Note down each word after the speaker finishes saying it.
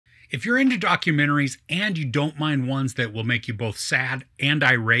If you're into documentaries and you don't mind ones that will make you both sad and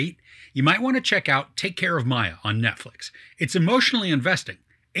irate, you might want to check out Take Care of Maya on Netflix. It's emotionally investing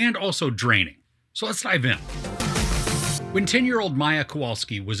and also draining. So let's dive in. When 10-year-old Maya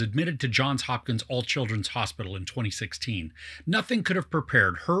Kowalski was admitted to Johns Hopkins All Children's Hospital in 2016, nothing could have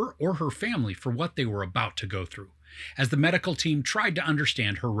prepared her or her family for what they were about to go through. As the medical team tried to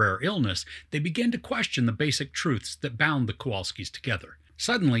understand her rare illness, they began to question the basic truths that bound the Kowalskis together.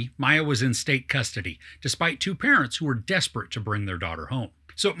 Suddenly, Maya was in state custody, despite two parents who were desperate to bring their daughter home.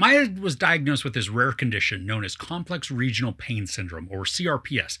 So Maya was diagnosed with this rare condition known as complex regional pain syndrome, or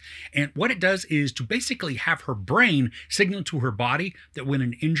CRPS. And what it does is to basically have her brain signal to her body that when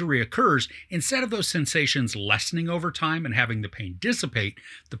an injury occurs, instead of those sensations lessening over time and having the pain dissipate,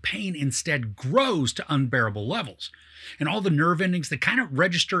 the pain instead grows to unbearable levels. And all the nerve endings, they kind of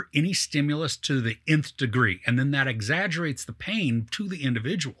register any stimulus to the nth degree, and then that exaggerates the pain to the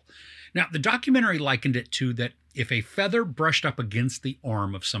individual. Now, the documentary likened it to that if a feather brushed up against the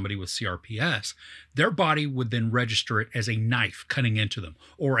arm of somebody with CRPS, their body would then register it as a knife cutting into them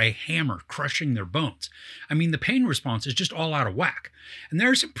or a hammer crushing their bones. I mean, the pain response is just all out of whack. And there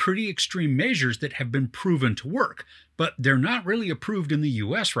are some pretty extreme measures that have been proven to work, but they're not really approved in the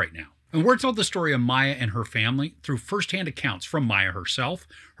US right now. And we're told the story of Maya and her family through firsthand accounts from Maya herself,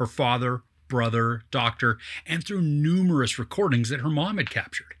 her father, brother, doctor, and through numerous recordings that her mom had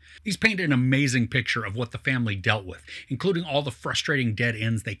captured. These paint an amazing picture of what the family dealt with, including all the frustrating dead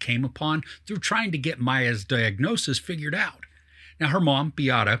ends they came upon through trying to get Maya's diagnosis figured out. Now, her mom,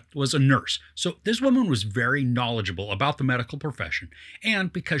 Beata, was a nurse, so this woman was very knowledgeable about the medical profession,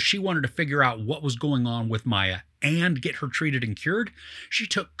 and because she wanted to figure out what was going on with Maya and get her treated and cured, she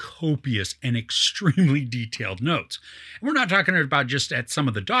took copious and extremely detailed notes. And we're not talking about just at some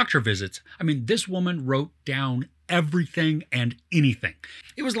of the doctor visits. I mean, this woman wrote down everything and anything.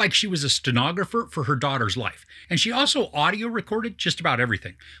 It was like she was a stenographer for her daughter's life. And she also audio recorded just about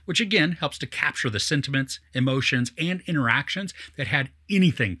everything, which again helps to capture the sentiments, emotions, and interactions that had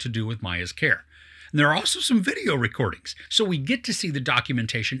anything to do with Maya's care. And there are also some video recordings, so we get to see the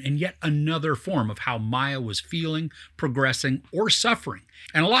documentation in yet another form of how Maya was feeling, progressing, or suffering.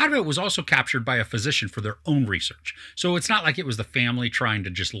 And a lot of it was also captured by a physician for their own research, so it's not like it was the family trying to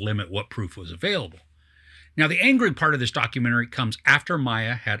just limit what proof was available. Now, the angry part of this documentary comes after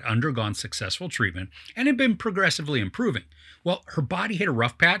Maya had undergone successful treatment and had been progressively improving. Well, her body hit a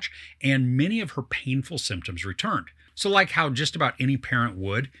rough patch and many of her painful symptoms returned. So like how just about any parent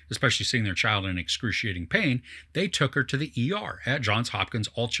would, especially seeing their child in excruciating pain, they took her to the ER at Johns Hopkins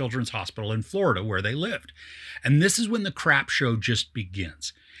All Children's Hospital in Florida where they lived. And this is when the crap show just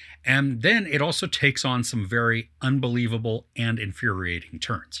begins. And then it also takes on some very unbelievable and infuriating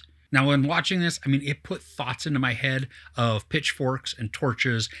turns. Now, when watching this, I mean, it put thoughts into my head of pitchforks and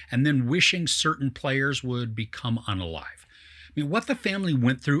torches and then wishing certain players would become unalive. I mean, what the family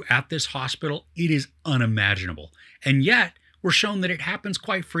went through at this hospital, it is unimaginable. And yet, we're shown that it happens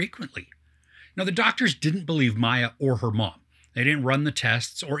quite frequently. Now, the doctors didn't believe Maya or her mom. They didn't run the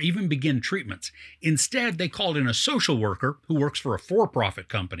tests or even begin treatments. Instead, they called in a social worker who works for a for-profit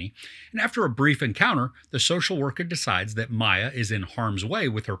company, and after a brief encounter, the social worker decides that Maya is in harm's way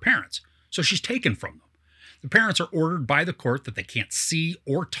with her parents, so she's taken from them. The parents are ordered by the court that they can't see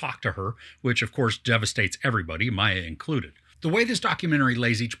or talk to her, which of course devastates everybody, Maya included. The way this documentary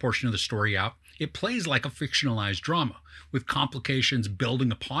lays each portion of the story out, it plays like a fictionalized drama, with complications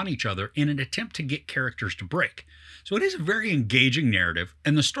building upon each other in an attempt to get characters to break. So it is a very engaging narrative,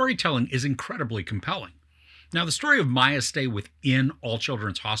 and the storytelling is incredibly compelling. Now, the story of Maya's stay within All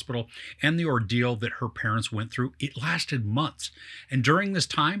Children's Hospital and the ordeal that her parents went through, it lasted months. And during this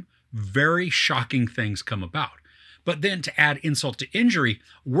time, very shocking things come about. But then to add insult to injury,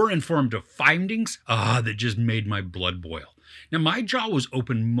 we're informed of findings that just made my blood boil. Now, my jaw was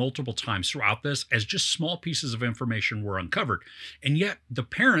open multiple times throughout this as just small pieces of information were uncovered. And yet, the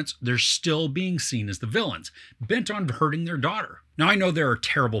parents, they're still being seen as the villains, bent on hurting their daughter. Now, I know there are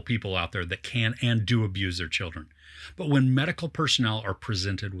terrible people out there that can and do abuse their children. But when medical personnel are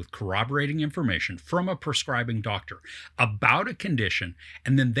presented with corroborating information from a prescribing doctor about a condition,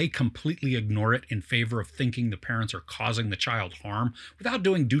 and then they completely ignore it in favor of thinking the parents are causing the child harm without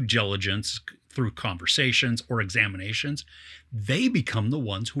doing due diligence through conversations or examinations, they become the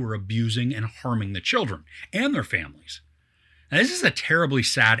ones who are abusing and harming the children and their families. Now, this is a terribly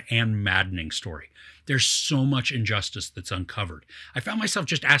sad and maddening story. There's so much injustice that's uncovered. I found myself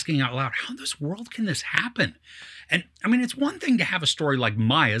just asking out loud, how in this world can this happen? And I mean, it's one thing to have a story like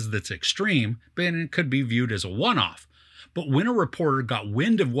Maya's that's extreme, but it could be viewed as a one-off. But when a reporter got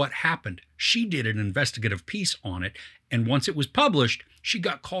wind of what happened, she did an investigative piece on it, and once it was published, she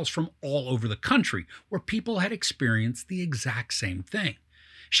got calls from all over the country where people had experienced the exact same thing.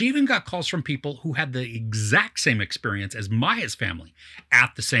 She even got calls from people who had the exact same experience as Maya's family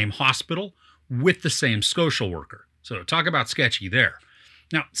at the same hospital with the same social worker. So talk about sketchy there.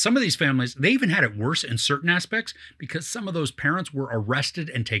 Now, some of these families, they even had it worse in certain aspects because some of those parents were arrested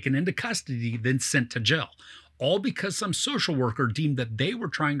and taken into custody, then sent to jail, all because some social worker deemed that they were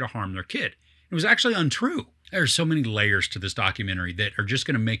trying to harm their kid. It was actually untrue. There are so many layers to this documentary that are just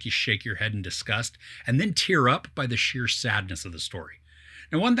going to make you shake your head in disgust and then tear up by the sheer sadness of the story.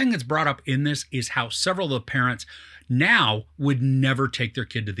 Now, one thing that's brought up in this is how several of the parents now would never take their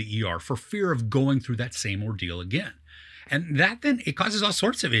kid to the ER for fear of going through that same ordeal again. And that then it causes all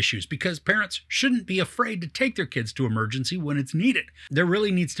sorts of issues because parents shouldn't be afraid to take their kids to emergency when it's needed. There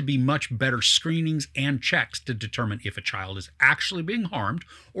really needs to be much better screenings and checks to determine if a child is actually being harmed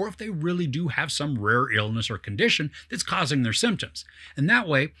or if they really do have some rare illness or condition that's causing their symptoms. And that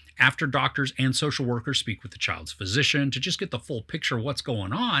way, after doctors and social workers speak with the child's physician to just get the full picture of what's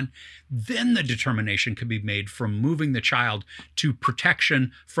going on, then the determination can be made from moving the child to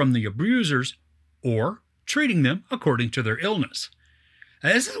protection from the abusers or treating them according to their illness.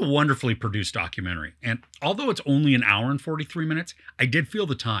 Now, this is a wonderfully produced documentary, and although it's only an hour and 43 minutes, I did feel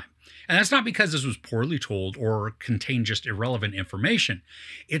the time. And that's not because this was poorly told or contained just irrelevant information.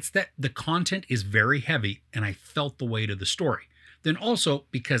 It's that the content is very heavy, and I felt the weight of the story. Then also,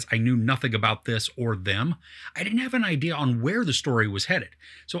 because I knew nothing about this or them, I didn't have an idea on where the story was headed,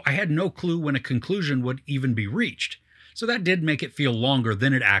 so I had no clue when a conclusion would even be reached. So that did make it feel longer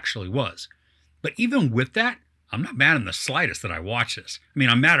than it actually was. But even with that, I'm not mad in the slightest that I watched this. I mean,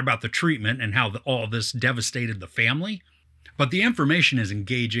 I'm mad about the treatment and how all this devastated the family, but the information is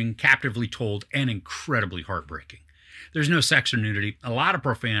engaging, captively told, and incredibly heartbreaking. There's no sex or nudity, a lot of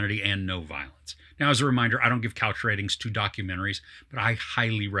profanity, and no violence. Now, as a reminder, I don't give couch ratings to documentaries, but I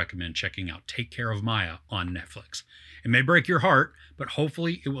highly recommend checking out Take Care of Maya on Netflix. It may break your heart, but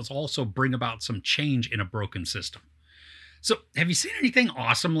hopefully it will also bring about some change in a broken system. So, have you seen anything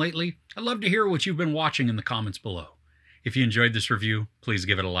awesome lately? I'd love to hear what you've been watching in the comments below. If you enjoyed this review, please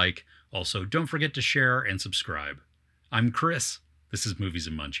give it a like. Also, don't forget to share and subscribe. I'm Chris. This is Movies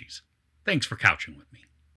and Munchies. Thanks for couching with me.